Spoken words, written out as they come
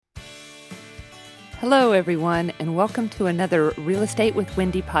Hello, everyone, and welcome to another Real Estate with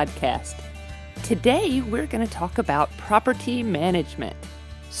Wendy podcast. Today, we're going to talk about property management.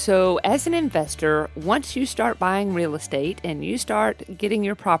 So, as an investor, once you start buying real estate and you start getting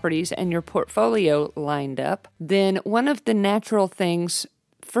your properties and your portfolio lined up, then one of the natural things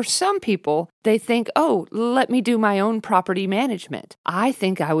for some people, they think, oh, let me do my own property management. I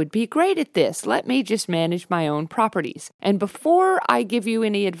think I would be great at this. Let me just manage my own properties. And before I give you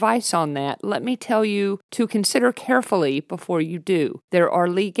any advice on that, let me tell you to consider carefully before you do. There are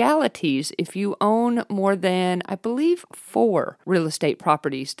legalities if you own more than, I believe, 4 real estate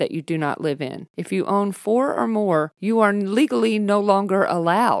properties that you do not live in. If you own 4 or more, you are legally no longer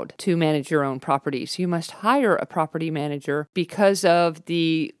allowed to manage your own properties. You must hire a property manager because of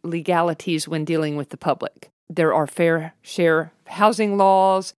the legalities when dealing with the public. There are fair share housing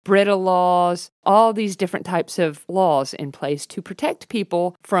laws, BRITA laws, all these different types of laws in place to protect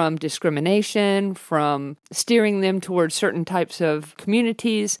people from discrimination, from steering them towards certain types of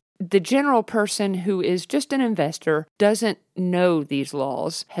communities. The general person who is just an investor doesn't know these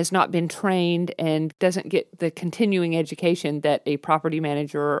laws, has not been trained, and doesn't get the continuing education that a property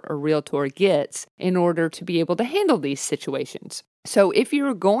manager or realtor gets in order to be able to handle these situations. So if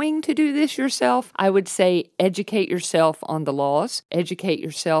you're going to do this yourself, I would say educate yourself on the laws, educate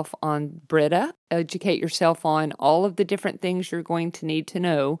yourself on BRITA, educate yourself on all of the different things you're going to need to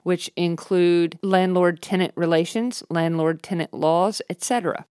know, which include landlord-tenant relations, landlord-tenant laws,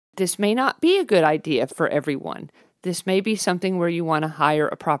 etc. This may not be a good idea for everyone. This may be something where you want to hire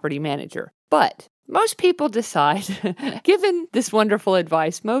a property manager. But most people decide, given this wonderful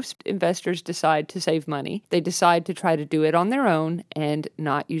advice, most investors decide to save money. They decide to try to do it on their own and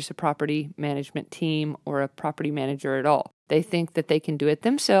not use a property management team or a property manager at all. They think that they can do it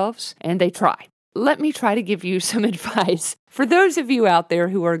themselves, and they try. Let me try to give you some advice for those of you out there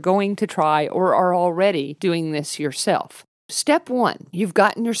who are going to try or are already doing this yourself. Step 1, you've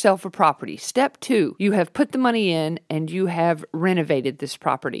gotten yourself a property. Step 2, you have put the money in and you have renovated this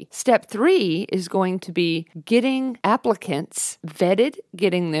property. Step 3 is going to be getting applicants vetted,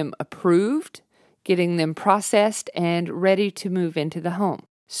 getting them approved, getting them processed and ready to move into the home.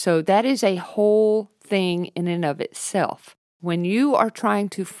 So that is a whole thing in and of itself. When you are trying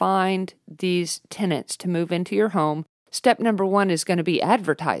to find these tenants to move into your home, step number 1 is going to be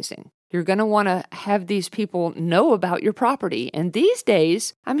advertising. You're going to want to have these people know about your property. And these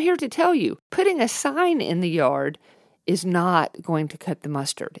days, I'm here to tell you, putting a sign in the yard is not going to cut the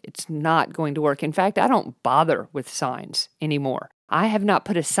mustard. It's not going to work. In fact, I don't bother with signs anymore. I have not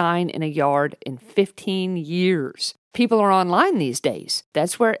put a sign in a yard in 15 years. People are online these days.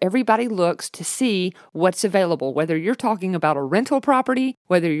 That's where everybody looks to see what's available, whether you're talking about a rental property,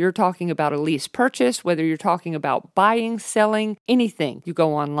 whether you're talking about a lease purchase, whether you're talking about buying, selling, anything, you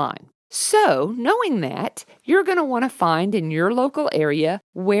go online. So, knowing that, you're going to want to find in your local area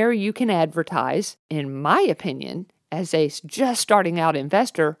where you can advertise, in my opinion, as a just starting out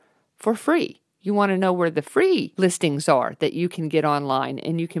investor, for free. You want to know where the free listings are that you can get online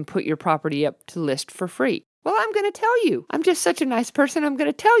and you can put your property up to list for free. Well, I'm going to tell you. I'm just such a nice person. I'm going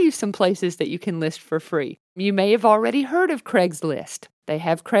to tell you some places that you can list for free. You may have already heard of Craigslist. They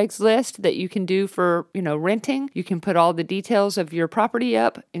have Craigslist that you can do for, renting. You can put all the details of your property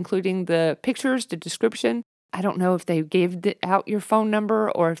up, including the pictures, the description. I don't know if they gave out your phone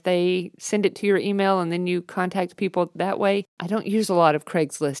number or if they send it to your email and then you contact people that way. I don't use a lot of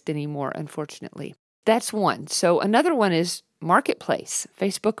Craigslist anymore, unfortunately. That's one. So another one is Marketplace.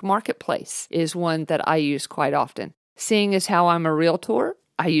 Facebook Marketplace is one that I use quite often. Seeing as how I'm a realtor,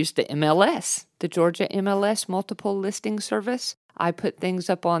 I use the MLS, the Georgia MLS Multiple Listing Service. I put things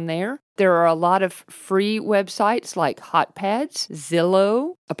up on there. There are a lot of free websites like HotPads,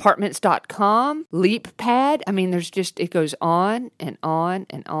 Zillow, Apartments.com, LeapPad. It goes on and on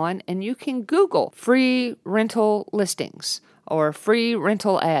and on. And you can Google free rental listings or free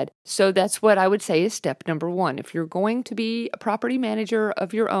rental ad. So that's what I would say is step number 1. If you're going to be a property manager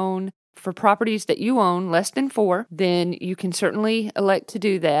of your own for properties that you own, less than 4, then you can certainly elect to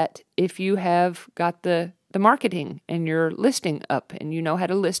do that if you have got the marketing and your listing up and you know how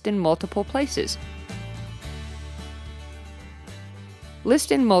to list in multiple places.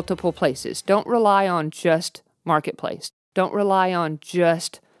 List in multiple places. Don't rely on just Marketplace. Don't rely on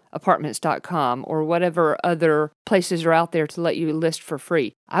just Apartments.com or whatever other places are out there to let you list for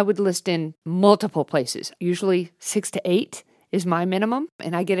free. I would list in multiple places, usually 6 to 8 is my minimum,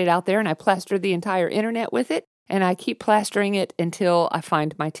 and I get it out there and I plaster the entire internet with it, and I keep plastering it until I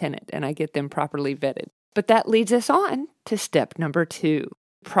find my tenant and I get them properly vetted. But that leads us on to step number 2.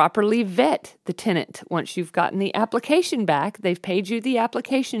 properly vet the tenant. Once you've gotten the application back, they've paid you the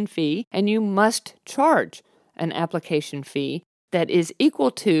application fee, and you must charge an application fee that is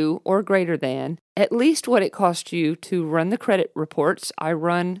equal to or greater than at least what it costs you to run the credit reports. I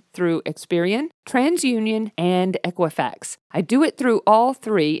run through Experian, TransUnion, and Equifax. I do it through all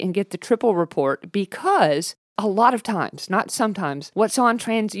three and get the triple report because a lot of times, not sometimes, what's on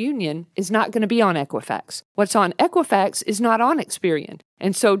TransUnion is not going to be on Equifax. What's on Equifax is not on Experian.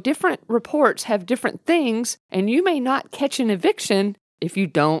 And so different reports have different things, and you may not catch an eviction if you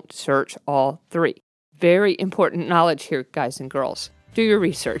don't search all three. Very important knowledge here, guys and girls. Do your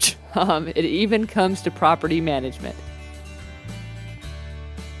research. It even comes to property management.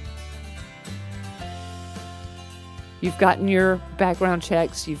 You've gotten your background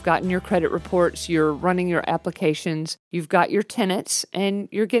checks, you've gotten your credit reports, you're running your applications, you've got your tenants, and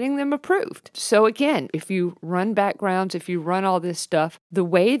you're getting them approved. So again, if you run backgrounds, if you run all this stuff, the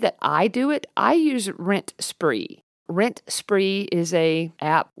way that I do it, I use Rent Spree. Rent Spree is a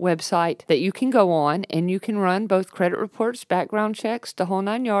app website that you can go on and you can run both credit reports, background checks, the whole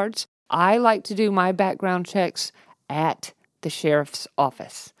 9 yards. I like to do my background checks at the sheriff's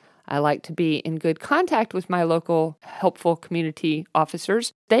office. I like to be in good contact with my local helpful community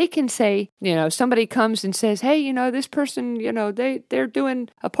officers. They can say, somebody comes and says, hey, this person, they're doing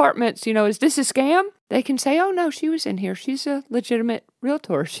apartments, is this a scam? They can say, oh no, she was in here. She's a legitimate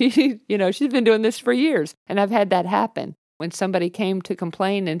realtor. She's been doing this for years. And I've had that happen. When somebody came to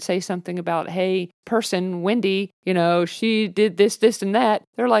complain and say something about, hey, person, Wendy, she did this, this, and that,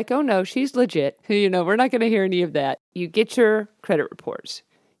 they're like, oh no, she's legit. We're not going to hear any of that. You get your credit reports.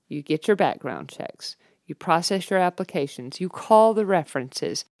 You get your background checks. You process your applications. You call the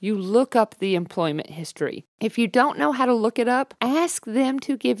references. You look up the employment history. If you don't know how to look it up, ask them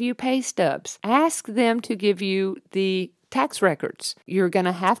to give you pay stubs. Ask them to give you the tax records. You're going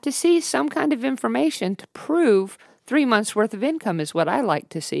to have to see some kind of information to prove 3 months worth of income is what I like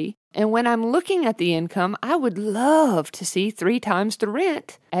to see. And when I'm looking at the income, I would love to see 3 times the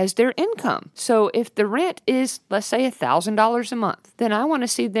rent as their income. So if the rent is, let's say, $1,000 a month, then I want to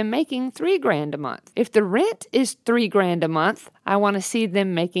see them making $3,000 a month. If the rent is $3,000 a month, I want to see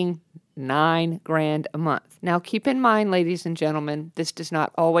them making $9,000 a month. Now, keep in mind, ladies and gentlemen, this does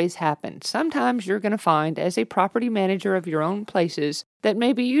not always happen. Sometimes you're going to find, as a property manager of your own places, that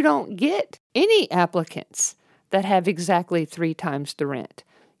maybe you don't get any applicants that have exactly 3 times the rent.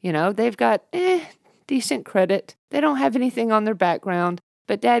 They've got decent credit. They don't have anything on their background,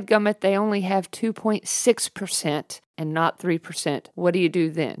 but dadgummit, they only have 2.6% and not 3%. What do you do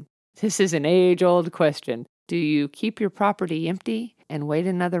then? This is an age-old question. Do you keep your property empty and wait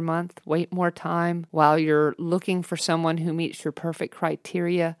another month, wait more time while you're looking for someone who meets your perfect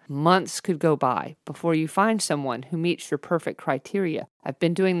criteria? Months could go by before you find someone who meets your perfect criteria. I've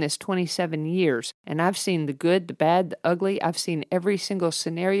been doing this 27 years, and I've seen the good, the bad, the ugly. I've seen every single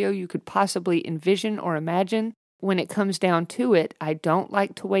scenario you could possibly envision or imagine. When it comes down to it, I don't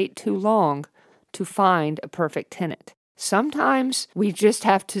like to wait too long to find a perfect tenant. Sometimes we just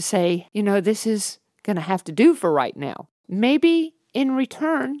have to say, this is going to have to do for right now. Maybe in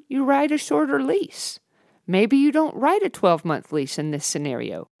return, you write a shorter lease. Maybe you don't write a 12-month lease in this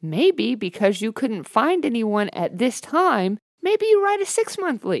scenario. Maybe because you couldn't find anyone at this time, maybe you write a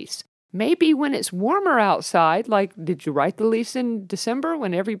 6-month lease. Maybe when it's warmer outside, like did you write the lease in December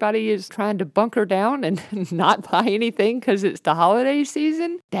when everybody is trying to bunker down and not buy anything because it's the holiday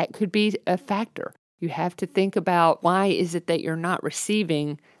season? That could be a factor. You have to think about why is it that you're not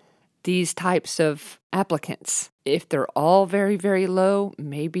receiving these types of applicants. If they're all very, very low,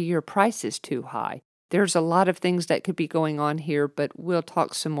 maybe your price is too high. There's a lot of things that could be going on here, but we'll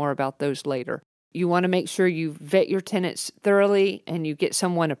talk some more about those later. You want to make sure you vet your tenants thoroughly and you get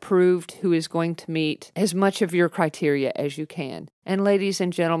someone approved who is going to meet as much of your criteria as you can. And ladies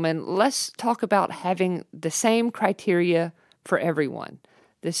and gentlemen, let's talk about having the same criteria for everyone.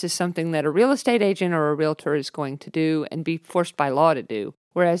 This is something that a real estate agent or a realtor is going to do and be forced by law to do.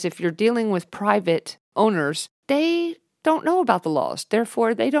 Whereas if you're dealing with private owners, they don't know about the laws.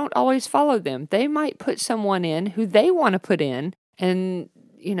 Therefore, they don't always follow them. They might put someone in who they want to put in. And,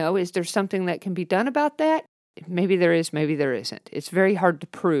 is there something that can be done about that? Maybe there is, maybe there isn't. It's very hard to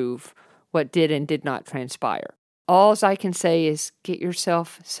prove what did and did not transpire. All I can say is get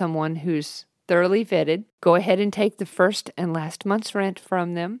yourself someone who's thoroughly vetted. Go ahead and take the first and last month's rent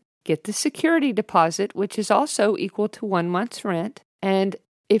from them. Get the security deposit, which is also equal to 1 month's rent. And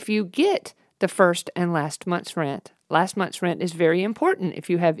if you get the first and last month's rent is very important if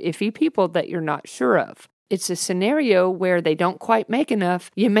you have iffy people that you're not sure of. It's a scenario where they don't quite make enough.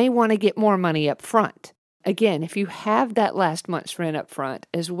 You may want to get more money up front. Again, if you have that last month's rent up front,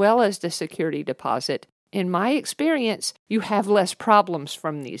 as well as the security deposit, in my experience, you have less problems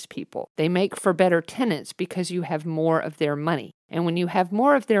from these people. They make for better tenants because you have more of their money. And when you have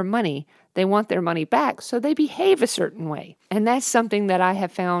more of their money, they want their money back, so they behave a certain way. And that's something that I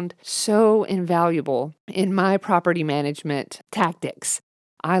have found so invaluable in my property management tactics.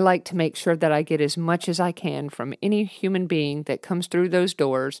 I like to make sure that I get as much as I can from any human being that comes through those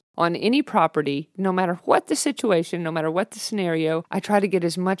doors on any property, no matter what the situation, no matter what the scenario. I try to get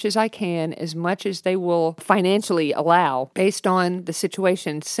as much as I can, as much as they will financially allow based on the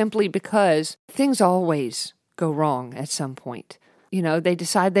situation, simply because things always go wrong at some point. They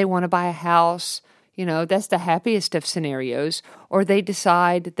decide they want to buy a house. That's the happiest of scenarios. Or they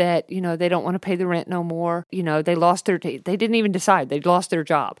decide that, they don't want to pay the rent no more. They didn't even decide. They lost their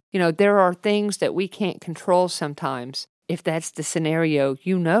job. There are things that we can't control sometimes. If that's the scenario,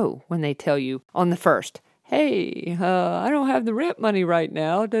 when they tell you on the first, hey, I don't have the rent money right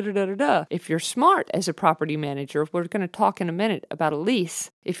now, da-da-da-da-da. If you're smart as a property manager, we're going to talk in a minute about a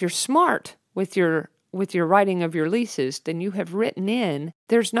lease. If you're smart with your writing of your leases, then you have written in,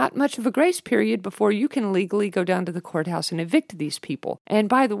 there's not much of a grace period before you can legally go down to the courthouse and evict these people. And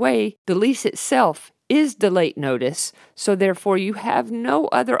by the way, the lease itself is the late notice, so therefore you have no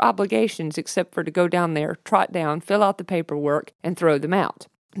other obligations except for to go down there, trot down, fill out the paperwork, and throw them out.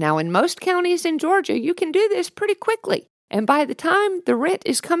 Now, in most counties in Georgia, you can do this pretty quickly. And by the time the rent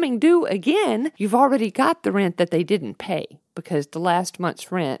is coming due again, you've already got the rent that they didn't pay, because the last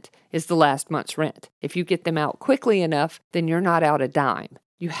month's rent is the last month's rent. If you get them out quickly enough, then you're not out a dime.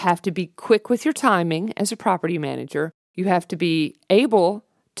 You have to be quick with your timing as a property manager. You have to be able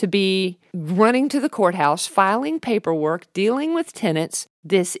to be running to the courthouse, filing paperwork, dealing with tenants.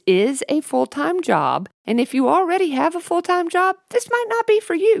 This is a full-time job, and if you already have a full-time job, this might not be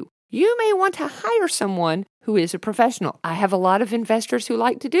for you. You may want to hire someone who is a professional. I have a lot of investors who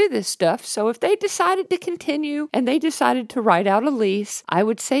like to do this stuff, so if they decided to continue and they decided to write out a lease, I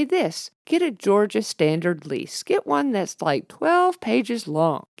would say this: get a Georgia standard lease. Get one that's like 12 pages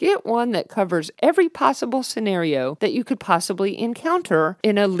long. Get one that covers every possible scenario that you could possibly encounter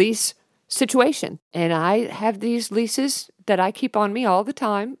in a lease situation. And I have these leases that I keep on me all the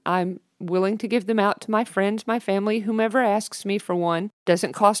time. I'm willing to give them out to my friends, my family, whomever asks me for one.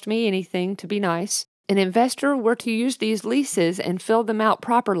 Doesn't cost me anything to be nice. An investor were to use these leases and fill them out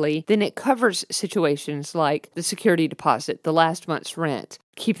properly, then it covers situations like the security deposit, the last month's rent,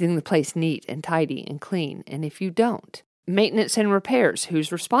 keeping the place neat and tidy and clean. And if you don't, maintenance and repairs,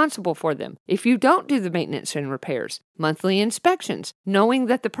 who's responsible for them? If you don't do the maintenance and repairs, monthly inspections, knowing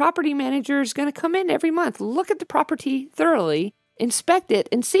that the property manager is going to come in every month, look at the property thoroughly, inspect it,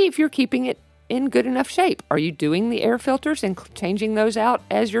 and see if you're keeping it in good enough shape. Are you doing the air filters and changing those out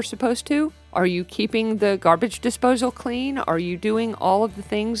as you're supposed to? Are you keeping the garbage disposal clean? Are you doing all of the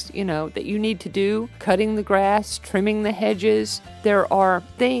things, that you need to do? Cutting the grass, trimming the hedges. There are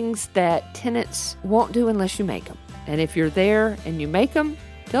things that tenants won't do unless you make them. And if you're there and you make them,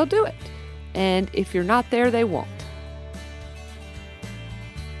 they'll do it. And if you're not there, they won't.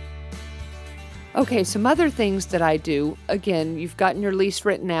 Okay, some other things that I do. Again, you've gotten your lease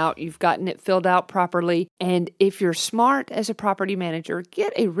written out, you've gotten it filled out properly, and if you're smart as a property manager,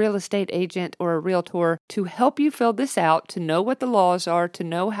 get a real estate agent or a realtor to help you fill this out, to know what the laws are, to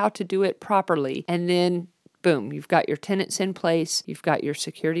know how to do it properly, and then boom, you've got your tenants in place, you've got your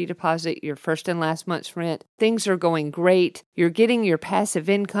security deposit, your first and last month's rent. Things are going great. You're getting your passive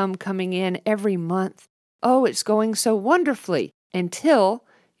income coming in every month. Oh, it's going so wonderfully until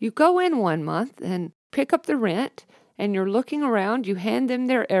you go in one month and pick up the rent, and you're looking around, you hand them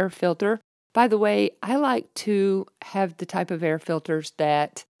their air filter. By the way, I like to have the type of air filters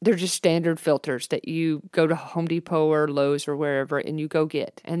that they're just standard filters that you go to Home Depot or Lowe's or wherever and you go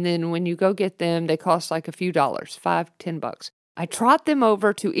get. And then when you go get them, they cost like a few dollars, $5-10. I trot them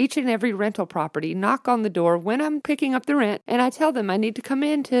over to each and every rental property, knock on the door when I'm picking up the rent, and I tell them I need to come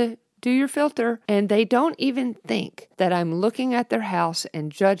in to do your filter, and they don't even think that I'm looking at their house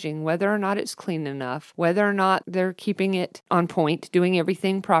and judging whether or not it's clean enough, whether or not they're keeping it on point, doing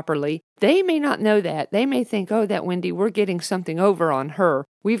everything properly. They may not know that. They may think, oh, that Wendy, we're getting something over on her.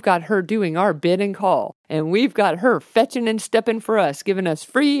 We've got her doing our bid and call, and we've got her fetching and stepping for us, giving us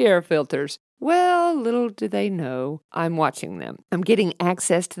free air filters. Well, little do they know, I'm watching them. I'm getting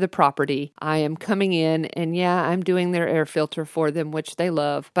access to the property. I am coming in, and yeah, I'm doing their air filter for them, which they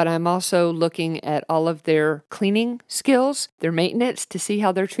love. But I'm also looking at all of their cleaning skills, their maintenance, to see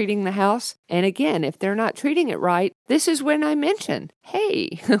how they're treating the house. And again, if they're not treating it right, this is when I mention,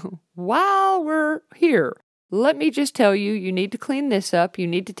 hey, while we're here, let me just tell you, you need to clean this up. You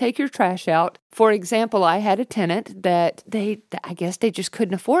need to take your trash out. For example, I had a tenant that I guess they just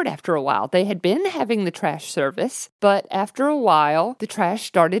couldn't afford after a while. They had been having the trash service, but after a while, the trash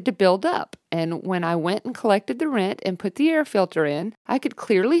started to build up. And when I went and collected the rent and put the air filter in, I could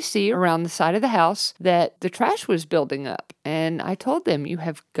clearly see around the side of the house that the trash was building up. And I told them, you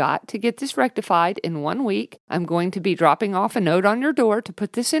have got to get this rectified in 1 week. I'm going to be dropping off a note on your door to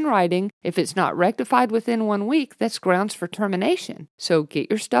put this in writing. If it's not rectified within 1 week, that's grounds for termination. So get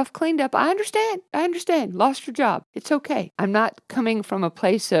your stuff cleaned up. I understand. Lost your job. It's okay. I'm not coming from a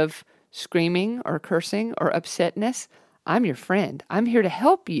place of screaming or cursing or upsetness. I'm your friend. I'm here to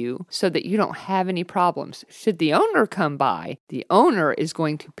help you so that you don't have any problems. Should the owner come by, the owner is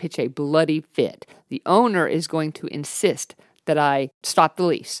going to pitch a bloody fit. The owner is going to insist that I stop the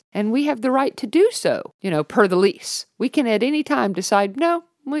lease. And we have the right to do so, per the lease. We can at any time decide, no,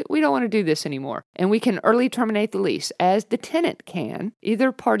 we don't want to do this anymore. And we can early terminate the lease, as the tenant can.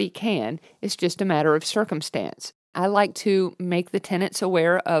 Either party can. It's just a matter of circumstance. I like to make the tenants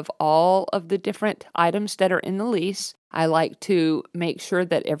aware of all of the different items that are in the lease. I like to make sure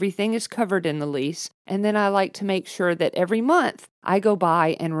that everything is covered in the lease. And then I like to make sure that every month I go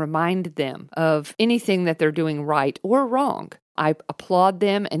by and remind them of anything that they're doing right or wrong. I applaud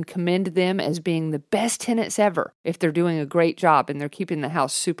them and commend them as being the best tenants ever if they're doing a great job and they're keeping the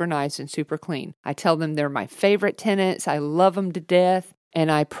house super nice and super clean. I tell them they're my favorite tenants. I love them to death, and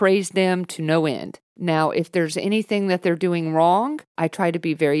I praise them to no end. Now, if there's anything that they're doing wrong, I try to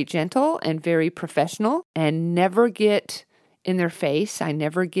be very gentle and very professional and never get in their face. I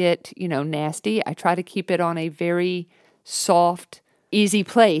never get, nasty. I try to keep it on a very soft, easy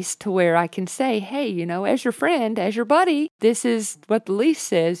place to where I can say, hey, as your friend, as your buddy, this is what the lease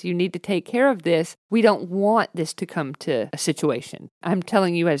says. You need to take care of this. We don't want this to come to a situation. I'm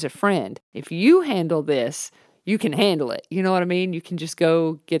telling you as a friend, if you handle this, you can handle it. You know what I mean? You can just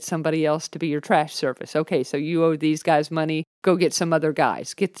go get somebody else to be your trash service. Okay, so you owe these guys money. Go get some other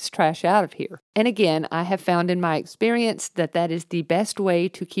guys. Get this trash out of here. And again, I have found in my experience that is the best way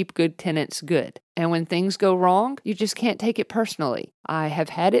to keep good tenants good. And when things go wrong, you just can't take it personally. I have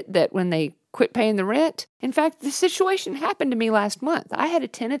had it that when they quit paying the rent. In fact, the situation happened to me last month. I had a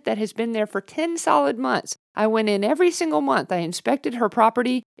tenant that has been there for 10 solid months. I went in every single month. I inspected her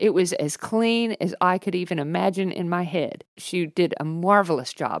property. It was as clean as I could even imagine in my head. She did a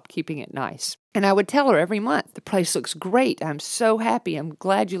marvelous job keeping it nice. And I would tell her every month, the place looks great. I'm so happy. I'm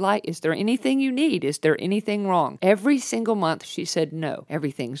glad you like. Is there anything you need? Is there anything wrong? Every single month she said no.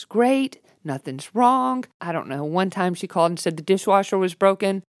 Everything's great. Nothing's wrong. I don't know. One time she called and said the dishwasher was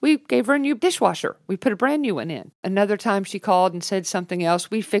broken. We gave her a new dishwasher. We put a brand new one in. Another time she called and said something else.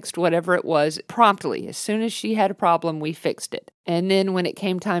 We fixed whatever it was promptly. As soon as she had a problem, we fixed it. And then when it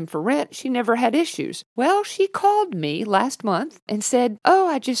came time for rent, she never had issues. Well, she called me last month and said,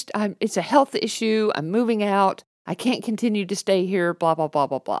 it's a health issue. I'm moving out. I can't continue to stay here, blah, blah, blah,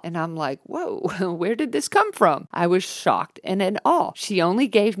 blah, blah. And I'm like, whoa, where did this come from? I was shocked and in awe. She only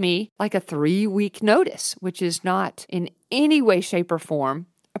gave me like a 3-week notice, which is not in any way, shape, or form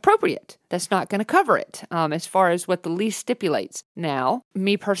appropriate. That's not going to cover it as far as what the lease stipulates. Now,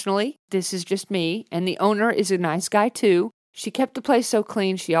 me personally, this is just me, and the owner is a nice guy too. She kept the place so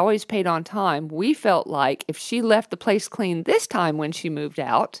clean, she always paid on time. We felt like if she left the place clean this time when she moved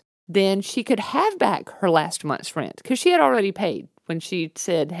out, then she could have back her last month's rent because she had already paid when she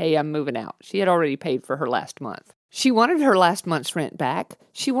said, hey, I'm moving out. She had already paid for her last month. She wanted her last month's rent back.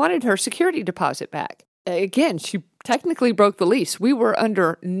 She wanted her security deposit back. Again, she technically broke the lease. We were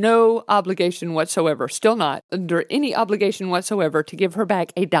under no obligation whatsoever, still not under any obligation whatsoever to give her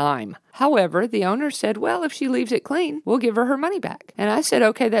back a dime. However, the owner said, well, if she leaves it clean, we'll give her her money back. And I said,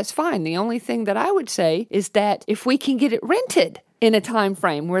 okay, that's fine. The only thing that I would say is that if we can get it rented in a time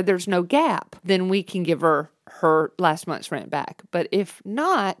frame where there's no gap, then we can give her last month's rent back. But if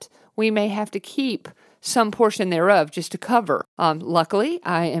not, we may have to keep some portion thereof just to cover. Luckily,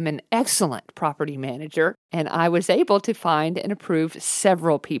 I am an excellent property manager, and I was able to find and approve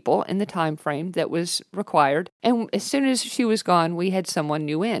several people in the time frame that was required. And as soon as she was gone, we had someone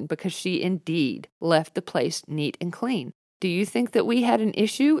new in because she indeed left the place neat and clean. Do you think that we had an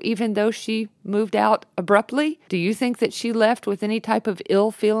issue even though she moved out abruptly? Do you think that she left with any type of ill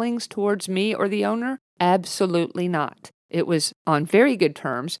feelings towards me or the owner? Absolutely not. It was on very good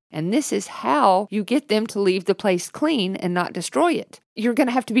terms, and this is how you get them to leave the place clean and not destroy it. You're going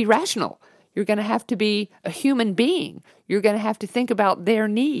to have to be rational. You're going to have to be a human being. You're going to have to think about their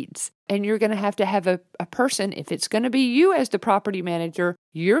needs. And you're going to have a person, if it's going to be you as the property manager,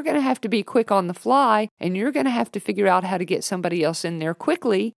 you're going to have to be quick on the fly, and you're going to have to figure out how to get somebody else in there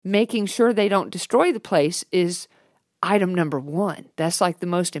quickly. Making sure they don't destroy the place is item number one. That's like the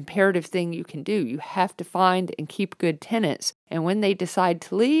most imperative thing you can do. You have to find and keep good tenants. And when they decide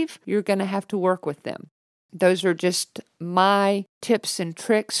to leave, you're going to have to work with them. Those are just my tips and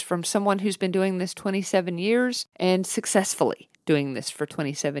tricks from someone who's been doing this 27 years and successfully doing this for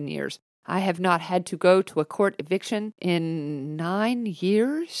 27 years. I have not had to go to a court eviction in 9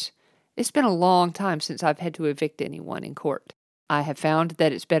 years. It's been a long time since I've had to evict anyone in court. I have found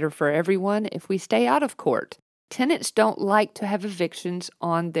that it's better for everyone if we stay out of court. Tenants don't like to have evictions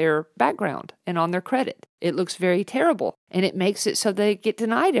on their background and on their credit. It looks very terrible, and it makes it so they get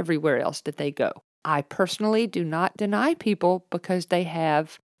denied everywhere else that they go. I personally do not deny people because they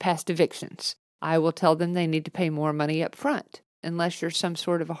have past evictions. I will tell them they need to pay more money up front. Unless you're some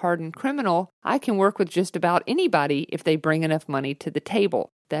sort of a hardened criminal, I can work with just about anybody if they bring enough money to the table.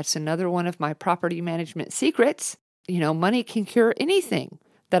 That's another one of my property management secrets. Money can cure anything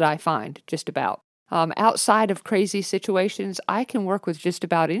that I find, just about. Outside of crazy situations, I can work with just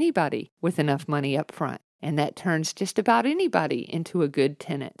about anybody with enough money up front. And that turns just about anybody into a good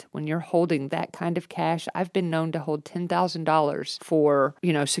tenant. When you're holding that kind of cash, I've been known to hold $10,000 for,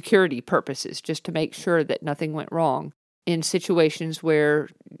 security purposes, just to make sure that nothing went wrong in situations where,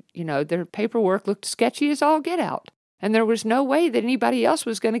 their paperwork looked sketchy as all get out. And there was no way that anybody else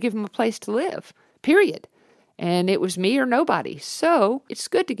was going to give them a place to live, period. And it was me or nobody. So it's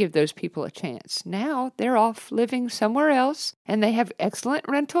good to give those people a chance. Now they're off living somewhere else, and they have excellent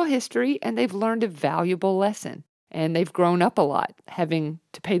rental history, and they've learned a valuable lesson. And they've grown up a lot, having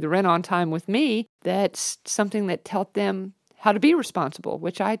to pay the rent on time with me. That's something that taught them how to be responsible,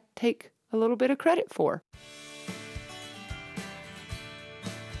 which I take a little bit of credit for.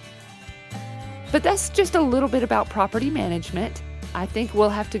 But that's just a little bit about property management. I think we'll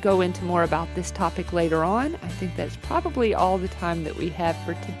have to go into more about this topic later on. I think that's probably all the time that we have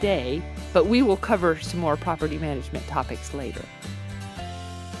for today, but we will cover some more property management topics later.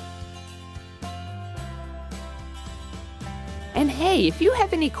 And hey, if you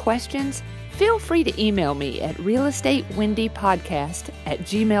have any questions, feel free to email me at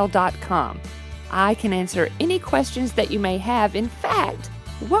realestatewendypodcast@gmail.com. I can answer any questions that you may have. In fact,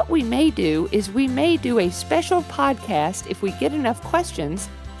 what we may do is we may do a special podcast if we get enough questions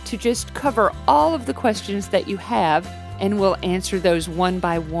to just cover all of the questions that you have, and we'll answer those one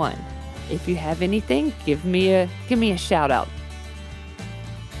by one. If you have anything, give me a shout out.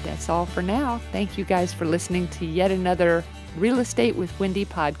 That's all for now. Thank you guys for listening to yet another Real Estate with Wendy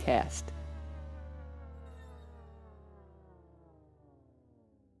podcast.